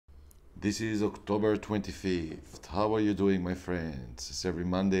This is October 25th. How are you doing, my friends? As every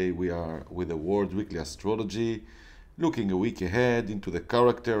Monday, we are with the World Weekly Astrology, looking a week ahead into the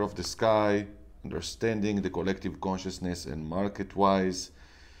character of the sky, understanding the collective consciousness and market-wise.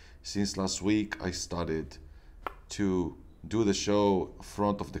 Since last week, I started to do the show in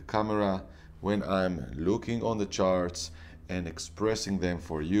front of the camera when I'm looking on the charts and expressing them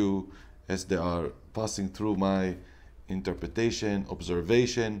for you as they are passing through my interpretation,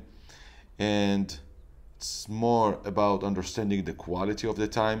 observation, and it's more about understanding the quality of the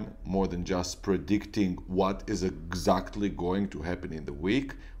time more than just predicting what is exactly going to happen in the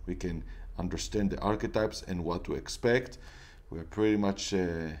week. We can understand the archetypes and what to expect. We're pretty much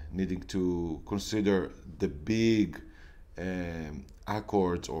needing to consider the big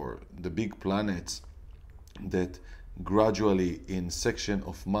accords or the big planets that gradually in section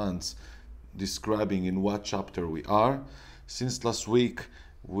of months describing in what chapter we are. Since last week,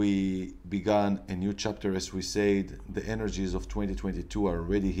 we began a new chapter, as we said. The energies of 2022 are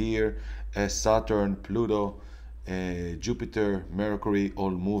already here, as Saturn, Pluto, Jupiter, Mercury,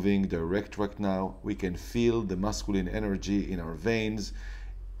 all moving direct right now. We can feel the masculine energy in our veins,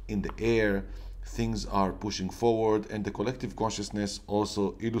 in the air. Things are pushing forward, and the collective consciousness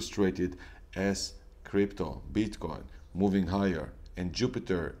also illustrated as crypto, Bitcoin, moving higher, and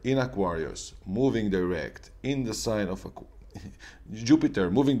Jupiter in Aquarius, moving direct in the sign of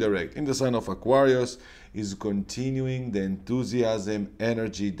Jupiter moving direct in the sign of Aquarius is continuing the enthusiasm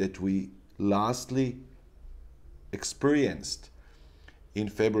energy that we lastly experienced in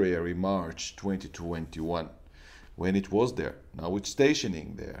February, March 2021 when it was there. Now it's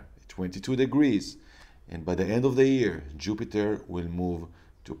stationing there at 22 degrees, and by the end of the year Jupiter will move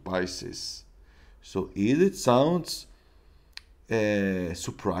to Pisces. So it sounds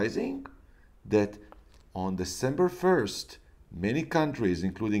surprising that on December 1st, many countries,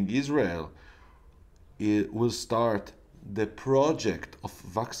 including Israel, will start the project of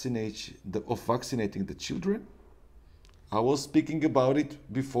vaccinating the children. I was speaking about it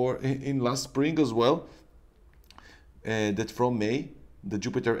before in last spring as well, that from May, the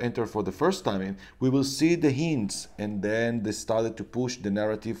Jupiter enter for the first time, and we will see the hints, and then they started to push the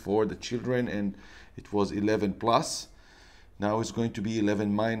narrative for the children, and it was 11 plus. Now it's going to be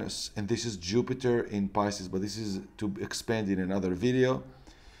 11 minus, and this is Jupiter in Pisces, but this is to expand in another video.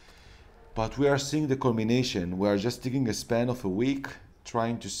 But we are seeing the culmination. We are just taking a span of a week,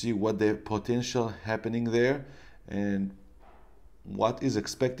 trying to see what the potential happening there and what is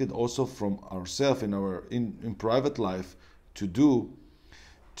expected also from ourselves in our in private life to do,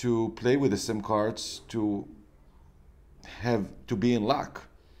 to play with the same cards, to be in luck.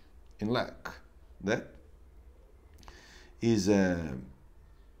 That is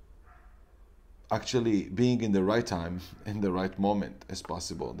actually being in the right time, in the right moment as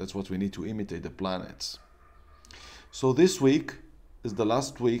possible. That's what we need to imitate the planets. So this week is the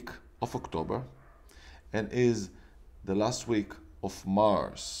last week of October and is the last week of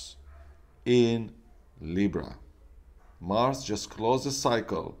Mars in Libra. Mars just closed the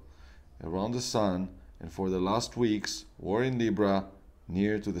cycle around the Sun, and for the last weeks we're in Libra,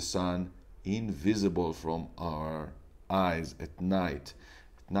 near to the Sun, invisible from our eyes at night.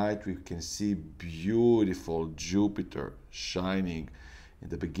 At night we can see beautiful Jupiter shining in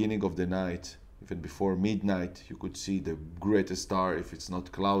the beginning of the night. Even before midnight you could see the greatest star if it's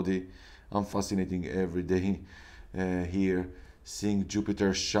not cloudy. I'm fascinating every day here, seeing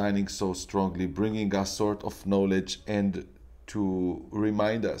Jupiter shining so strongly, bringing us sort of knowledge and to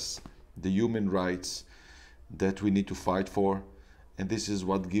remind us the human rights that we need to fight for. And this is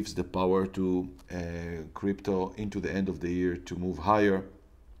what gives the power to crypto into the end of the year to move higher.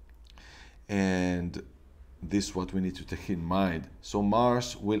 And this is what we need to take in mind. So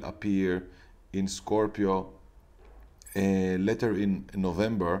Mars will appear in Scorpio later in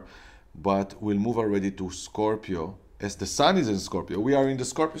November, but will move already to Scorpio as the Sun is in Scorpio. We are in the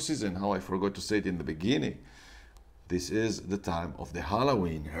Scorpio season. How I forgot to say it in the beginning. This is the time of the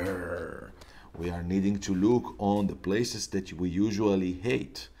Halloween. We are needing to look on the places that we usually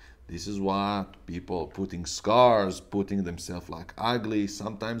hate. This is what people putting scars, putting themselves like ugly.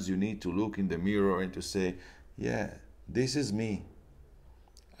 Sometimes you need to look in the mirror and to say, yeah, this is me.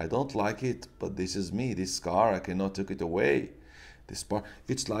 I don't like it, but this is me. This scar, I cannot take it away. This part,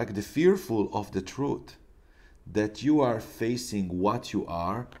 it's like the fearful of the truth, that you are facing what you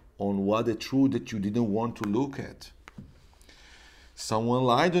are on what the truth that you didn't want to look at. Someone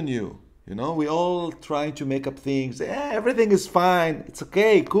lied on you. You know, we all try to make up things. Yeah, everything is fine. It's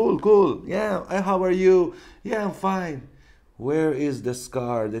okay. Cool. Yeah, how are you? Yeah, I'm fine. Where is the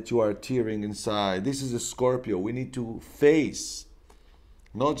scar that you are tearing inside? This is a Scorpio. We need to face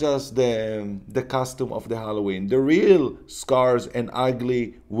not just the costume of the Halloween, the real scars and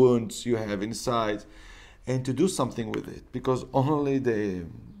ugly wounds you have inside, and to do something with it, because only the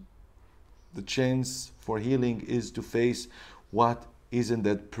chance for healing is to face what isn't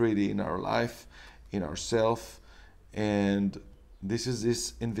that pretty in our life, in ourself, and this is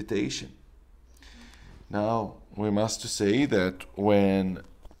this invitation. Now we must say that when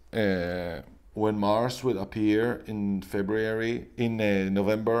Mars will appear in February, in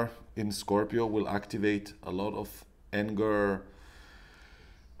November in Scorpio, will activate a lot of anger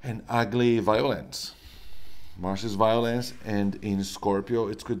and ugly violence. Mars is violence, and in Scorpio,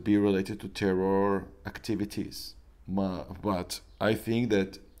 it could be related to terror activities. But I think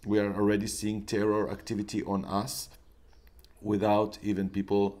that we are already seeing terror activity on us without even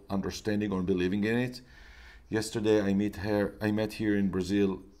people understanding or believing in it. Yesterday, I met here in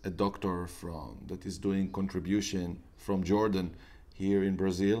Brazil a doctor that is doing contribution from Jordan here in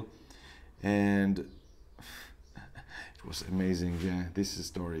Brazil, and it was amazing. Yeah, this is a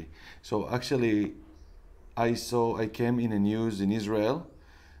story. So actually, I came in a news in Israel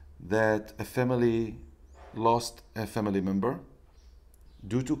that a family lost a family member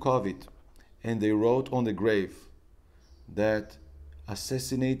due to COVID, and they wrote on the grave that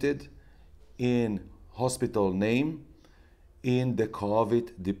assassinated in hospital name in the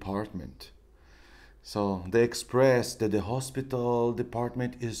COVID department. So they expressed that the hospital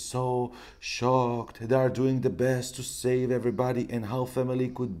department is so shocked. They are doing the best to save everybody, and how family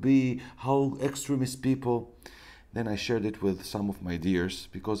could be, how extremist people. Then I shared it with some of my dears,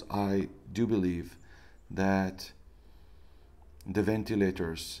 because I do believe that the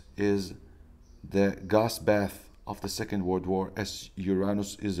ventilators is the gas bath of the Second World War, as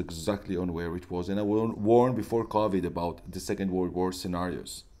Uranus is exactly on where it was. And I warned before COVID about the Second World War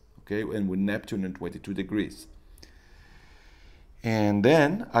scenarios, okay, and with Neptune in 22 degrees. And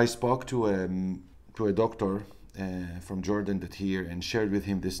then I spoke to a doctor from Jordan that here, and shared with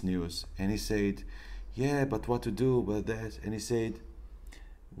him this news. And he said, yeah, but what to do about that? And he said,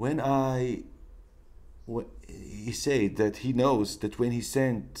 he said that he knows that when he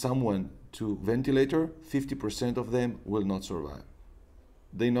sent someone to ventilator, 50% of them will not survive.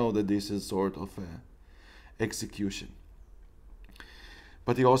 They know that this is sort of execution.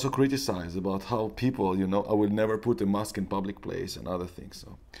 But he also criticized about how people, I will never put a mask in public place and other things.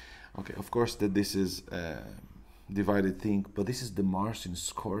 So, okay, of course that this is a divided thing, but this is the Mars in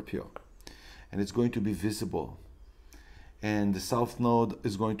Scorpio, and it's going to be visible. And the South Node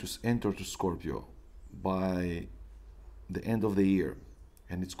is going to enter to Scorpio by the end of the year,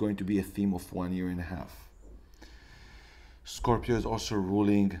 and it's going to be a theme of 1 year and a half. Scorpio is also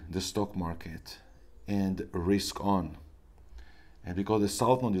ruling the stock market and risk on. And because the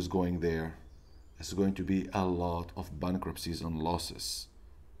South Node is going there, it's going to be a lot of bankruptcies and losses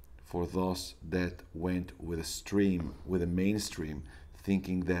for those that went with a stream, with a mainstream,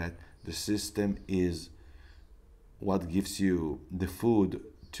 thinking that the system is what gives you the food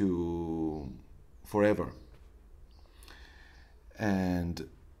to forever. And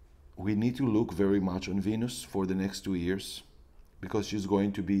we need to look very much on Venus for the next 2 years, because she's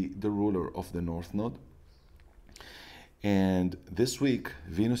going to be the ruler of the North Node. And this week,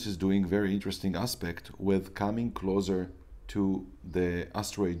 Venus is doing very interesting aspect with coming closer to the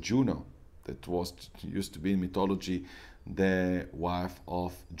asteroid Juno, that used to be in mythology the wife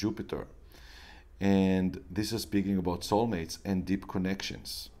of Jupiter. And this is speaking about soulmates and deep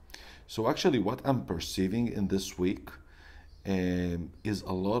connections. So actually what I'm perceiving in this week is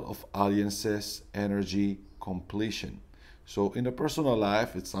a lot of alliances, energy, completion. So in the personal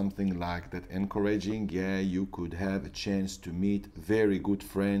life, it's something like that encouraging. Yeah, you could have a chance to meet very good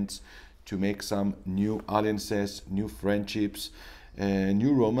friends, to make some new alliances, new friendships,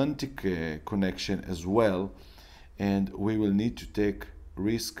 new romantic connection as well. And we will need to take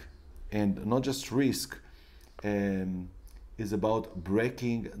risk, and not just risk, is about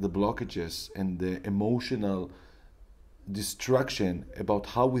breaking the blockages and the emotional distraction about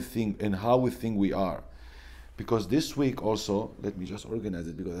how we think and how we think we are. Because this week also, let me just organize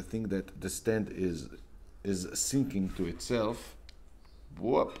it, because I think that the stand is sinking to itself.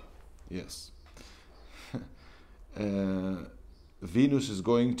 Whoop. Yes. Venus is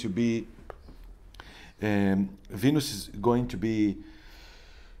going to be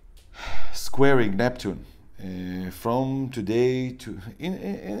squaring Neptune from today to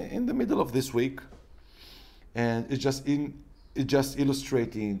in the middle of this week, and it's just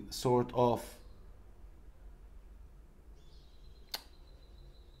illustrating sort of.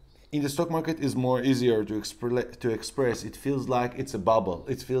 In the stock market is more easier to express. It feels like it's a bubble.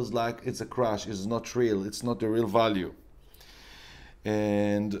 It feels like it's a crash. It's not real. It's not the real value.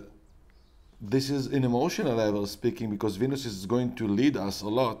 And this is in emotional level speaking, because Venus is going to lead us a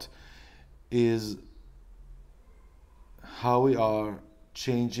lot, is how we are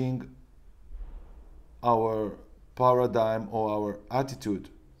changing our paradigm or our attitude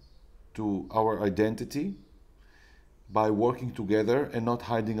to our identity by working together and not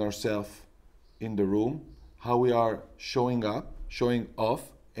hiding ourselves in the room, how we are showing up, showing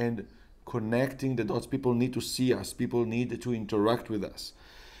off, and connecting the dots. People need to see us, people need to interact with us.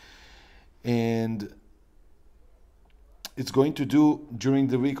 And it's going to do during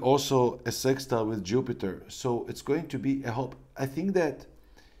the week also a sextile with Jupiter. So it's going to be a hope. I think that,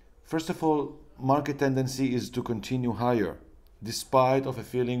 first of all, market tendency is to continue higher, despite of a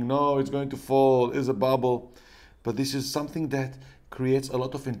feeling, no, it's going to fall, it's a bubble. But this is something that creates a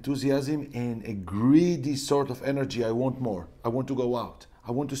lot of enthusiasm and a greedy sort of energy. I want more. I want to go out.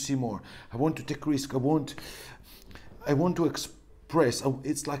 I want to see more. I want to take risk. I want to express.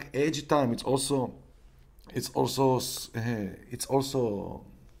 It's like edgy time. It's also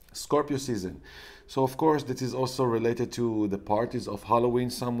Scorpio season. So of course that is also related to the parties of Halloween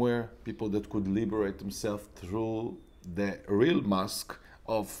somewhere. People that could liberate themselves through the real mask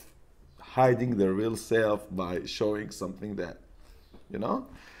of hiding their real self by showing something that,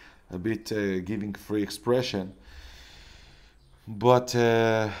 a bit giving free expression. But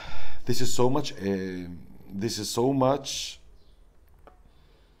this is so much. This is so much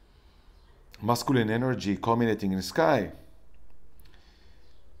masculine energy culminating in the sky,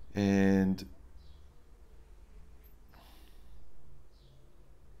 and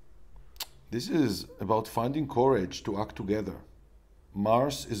this is about finding courage to act together.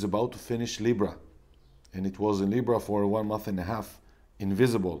 Mars is about to finish Libra, and it was in Libra for 1.5 months,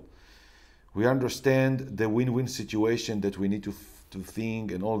 invisible. We understand the win-win situation that we need to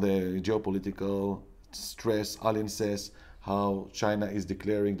think, and all the geopolitical stress, alliances, how China is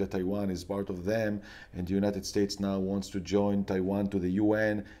declaring that Taiwan is part of them, and the United States now wants to join Taiwan to the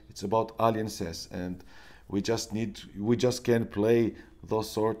UN. It's about alliances, and we just can't play those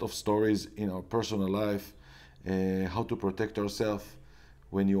sort of stories in our personal life. How to protect ourselves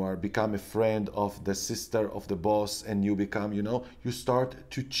when you are become a friend of the sister of the boss, and you become, you start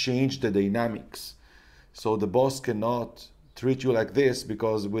to change the dynamics. So the boss cannot treat you like this,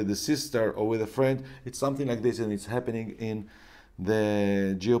 because with the sister or with a friend, it's something like this, and it's happening in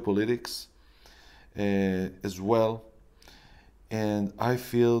the geopolitics as well. And I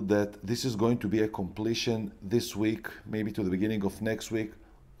feel that this is going to be a completion this week, maybe to the beginning of next week,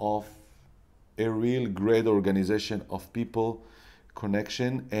 of a real great organization of people,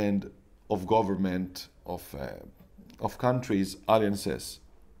 connection, and of government, of countries, alliances.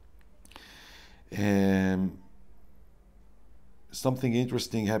 Something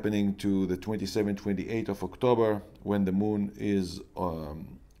interesting happening to the 27th, 28th of October, when the moon is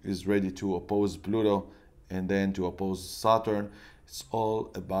ready to oppose Pluto and then to oppose Saturn. It's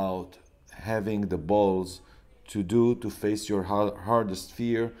all about having the balls to face your hardest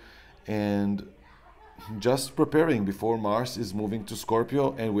fear, and just preparing before Mars is moving to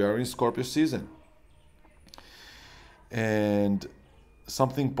Scorpio, and we are in Scorpio season. And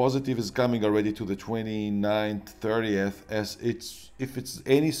something positive is coming already to the 29th, 30th, as if it's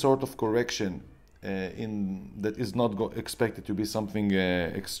any sort of correction that is not expected to be something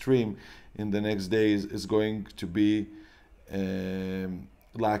extreme in the next days, is going to be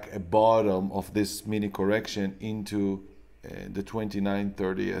like a bottom of this mini correction into the 29th,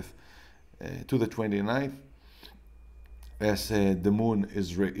 30th to the 29th, as the moon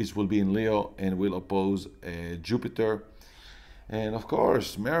will be in Leo and will oppose Jupiter. And of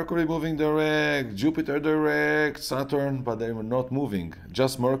course, Mercury moving direct, Jupiter direct, Saturn, but they were not moving.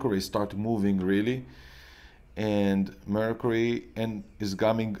 Just Mercury start moving really. And Mercury is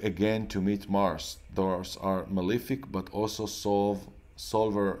coming again to meet Mars. Those are malefic, but also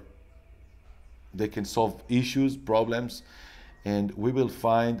solver. They can solve issues, problems, and we will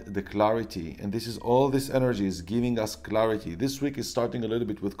find the clarity. And this is all this energy is giving us clarity. This week is starting a little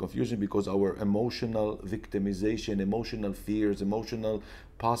bit with confusion, because our emotional victimization, emotional fears, emotional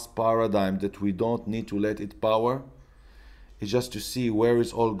past paradigm that we don't need to let it power. It's just to see where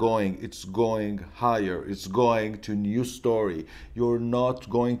it's all going. It's going higher. It's going to new story. You're not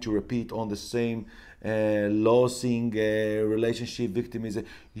going to repeat on the same losing relationship victimization.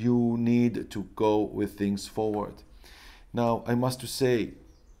 You need to go with things forward. Now, I must say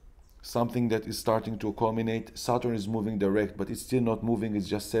something that is starting to culminate. Saturn is moving direct, but it's still not moving. It's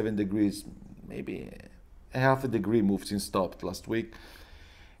just 7 degrees, maybe a half a degree moved since stopped last week.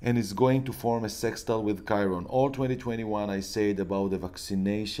 And it's going to form a sextile with Chiron. All 2021 I said about the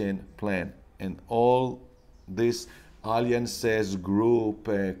vaccination plan, and all this alliances, group,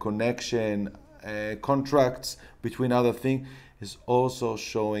 connection, contracts between other things, is also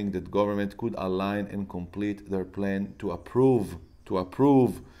showing that government could align and complete their plan to approve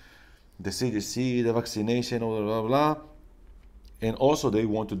the CDC, the vaccination, blah, blah, blah. And also they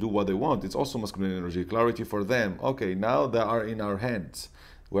want to do what they want. It's also masculine energy, clarity for them. Okay, now they are in our hands.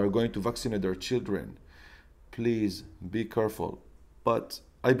 We are going to vaccinate their children. Please be careful. But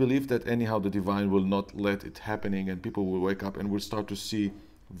I believe that anyhow the divine will not let it happening, and people will wake up and will start to see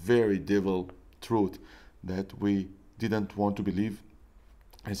very devil truth that we didn't want to believe,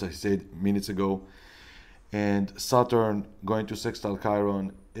 as I said minutes ago. And Saturn going to sextile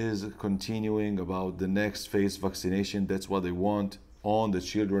Chiron is continuing about the next phase vaccination. That's what they want on the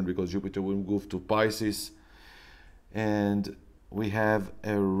children, because Jupiter will move to Pisces. And we have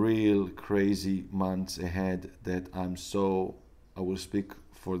a real crazy months ahead that I will speak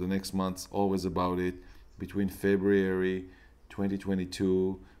for the next months always about it, between February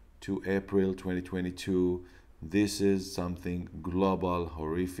 2022 to April 2022. This is something global,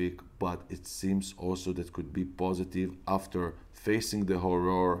 horrific, but it seems also that could be positive after facing the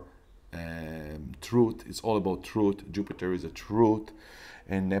horror. Truth, it's all about truth. Jupiter is a truth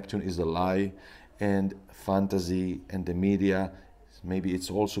and Neptune is a lie, and fantasy and the media, maybe it's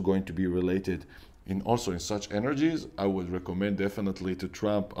also going to be related. In such energies, I would recommend definitely to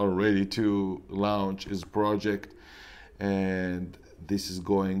Trump already to launch his project, and this is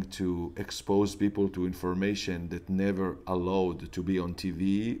going to expose people to information that never allowed to be on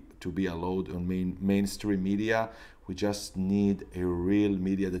TV, to be allowed on mainstream media. We just need a real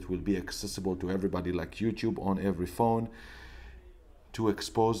media that will be accessible to everybody, like YouTube on every phone, to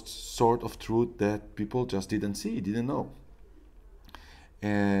expose sort of truth that people just didn't see, didn't know.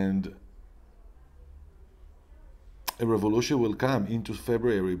 And a revolution will come into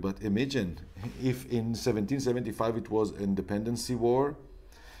February. But imagine if in 1775 it was independency war,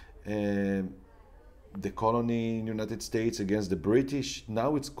 the colony in United States against the British.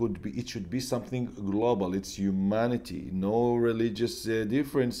 Now it should be something global. It's humanity, no religious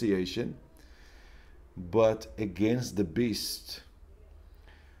differentiation, but against the beast.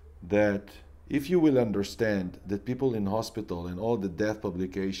 That if you will understand that people in hospital and all the death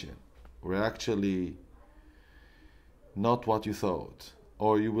publication were actually not what you thought,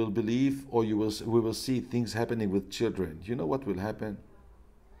 or you will believe, or we will see things happening with children. You know what will happen?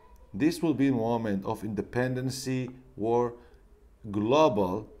 This will be a moment of independency war,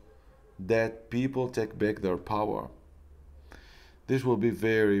 global, that people take back their power. This will be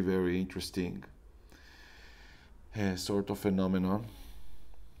very, very interesting sort of phenomenon,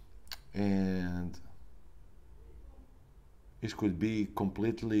 and it could be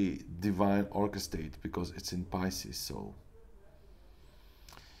completely divine orchestrated because it's in Pisces. So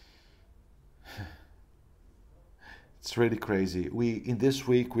it's really crazy. In this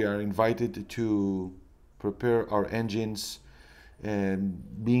week we are invited to prepare our engines, and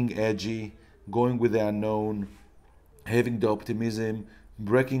being edgy, going with the unknown, having the optimism,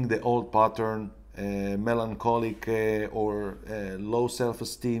 breaking the old pattern, melancholic or low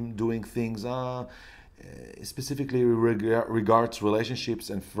self-esteem, doing things specifically regards relationships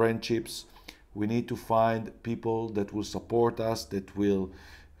and friendships. We need to find people that will support us, that will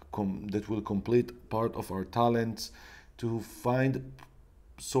complete part of our talents, to find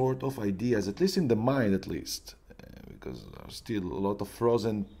sort of ideas, at least in the mind, at least, because there are still a lot of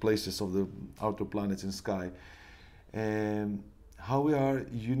frozen places of the outer planets in sky. How we are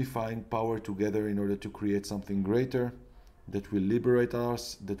unifying power together in order to create something greater that will liberate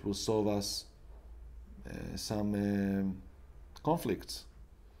us, that will solve us some conflicts,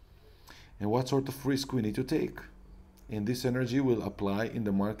 and what sort of risk we need to take. And this energy will apply in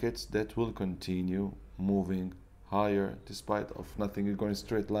the markets that will continue moving higher, despite of nothing going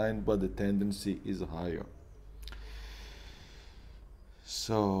straight line, but the tendency is higher.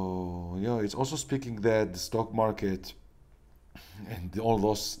 So it's also speaking that the stock market and all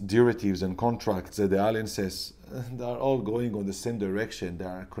those derivatives and contracts that the alliances, they are all going on the same direction. They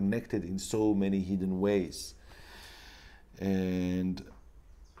are connected in so many hidden ways. And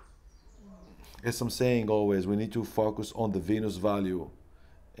as I'm saying always, we need to focus on the Venus value,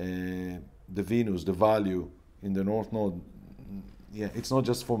 the value in the North Node. It's not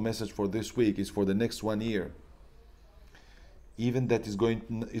just for message for this week, it's for the next 1 year. Even that is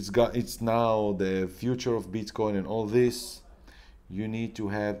it's now the future of Bitcoin and all this. You need to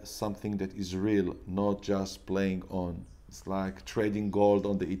have something that is real, not just playing on. It's like trading gold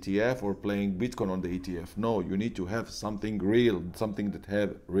on the ETF or playing Bitcoin on the ETF. No, you need to have something real, something that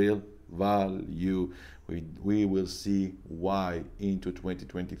have real value. We will see why into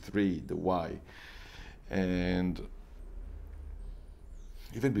 2023, the why. And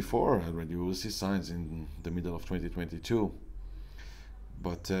even before already. You will see signs in the middle of 2022.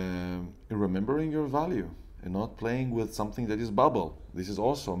 But in remembering your value and not playing with something that is bubble. This is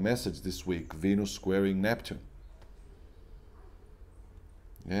also a message this week. Venus squaring Neptune.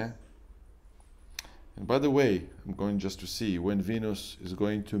 Yeah. And by the way, I'm going just to see when Venus is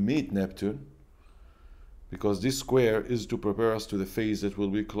going to meet Neptune, because this square is to prepare us to the phase that will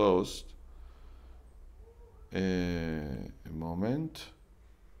be closed. A moment.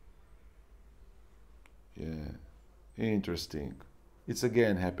 Yeah, interesting. It's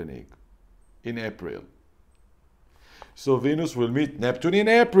again happening in April. So Venus will meet Neptune in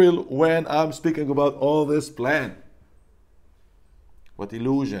April when I'm speaking about all this plan. What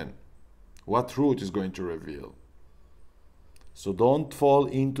illusion, what truth is going to reveal. So don't fall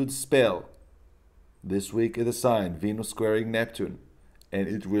into the spell. This week is a sign, Venus squaring Neptune, and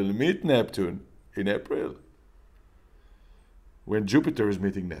it will meet Neptune in April when Jupiter is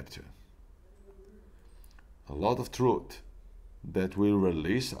meeting Neptune. A lot of truth that will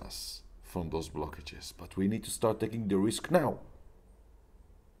release us from those blockages, but we need to start taking the risk now.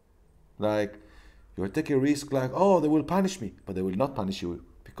 Like, you're taking a risk like, oh, they will punish me, but they will not punish you,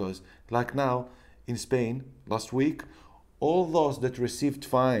 because like now in Spain last week, all those that received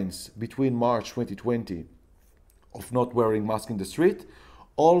fines between March 2020 of not wearing masks in the street,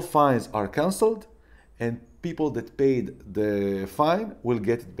 all fines are cancelled, and people that paid the fine will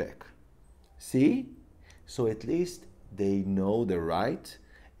get it back. See? So at least they know the right,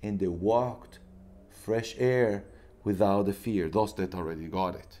 and they walked fresh air without the fear, those that already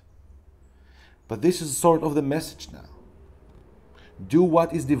got it. But this is sort of the message now. Do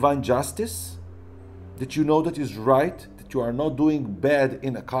what is divine justice, that you know that is right, that you are not doing bad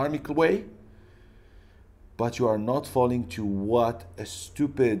in a karmic way, but you are not falling to what a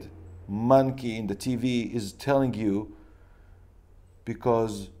stupid monkey in the TV is telling you,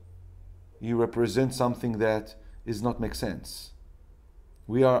 because you represent something that does not make sense.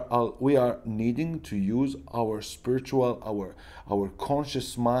 We are needing to use our spiritual, our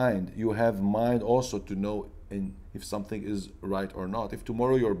conscious mind. You have mind also to know if something is right or not. If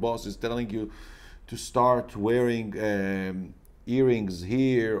tomorrow your boss is telling you to start wearing earrings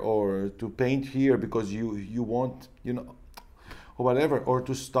here, or to paint here because you want, or whatever, or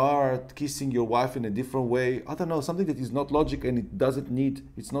to start kissing your wife in a different way, I don't know, something that is not logic and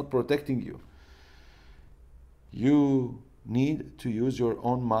it's not protecting you. You need to use your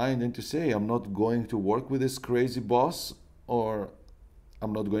own mind and to say, I'm not going to work with this crazy boss, or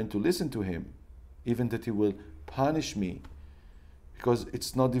I'm not going to listen to him, even that he will punish me, because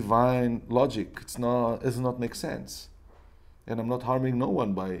it's not divine logic. It does not make sense. And I'm not harming no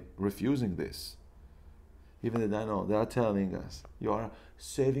one by refusing this. Even that I know, they are telling us, you are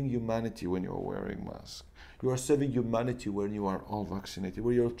saving humanity when you are wearing masks. You are saving humanity when you are all vaccinated,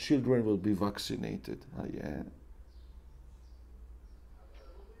 where your children will be vaccinated. Yeah.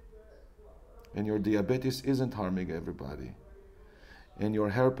 And your diabetes isn't harming everybody. And your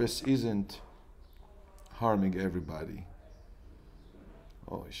herpes isn't harming everybody.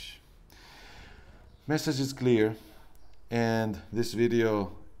 Message is clear. And this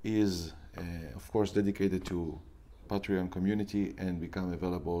video is, of course, dedicated to Patreon community and become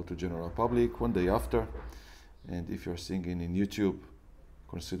available to general public one day after. And if you're seeing it in YouTube,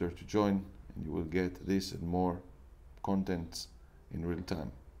 consider to join, and you will get this and more contents in real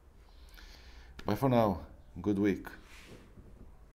time. Bye for now. Good week.